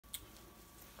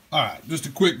Alright, just a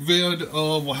quick vid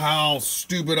of how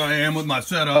stupid I am with my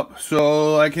setup.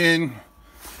 So I can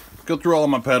go through all of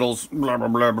my pedals, blah, blah,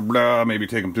 blah, blah, blah, maybe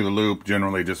take them through the loop,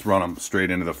 generally just run them straight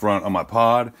into the front of my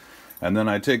pod. And then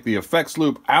I take the effects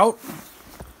loop out,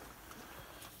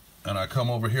 and I come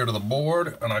over here to the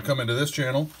board, and I come into this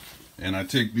channel, and I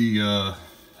take the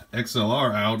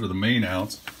XLR out, or the main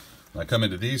outs, and I come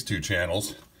into these two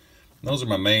channels. Those are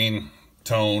my main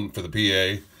tone for the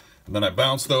PA. And then I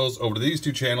bounce those over to these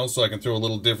two channels so I can throw a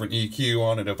little different EQ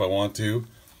on it if I want to.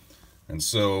 And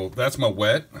so that's my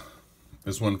wet.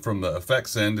 This one from the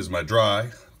effects end is my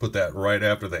dry. Put that right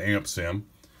after the amp sim.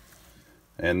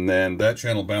 And then that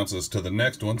channel bounces to the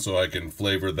next one so I can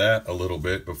flavor that a little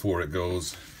bit before it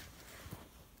goes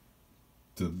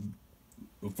to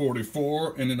the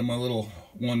 44 and into my little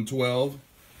 112.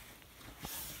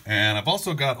 And I've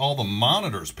also got all the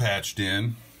monitors patched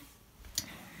in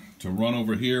to run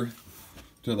over here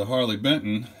to the Harley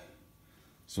Benton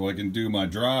so I can do my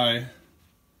dry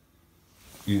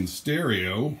in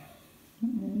stereo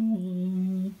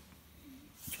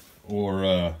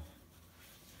or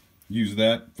use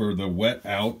that for the wet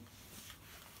out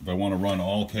if I want to run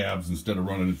all cabs instead of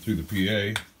running it through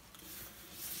the PA.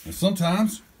 And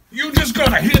sometimes you just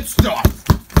gotta hit stuff.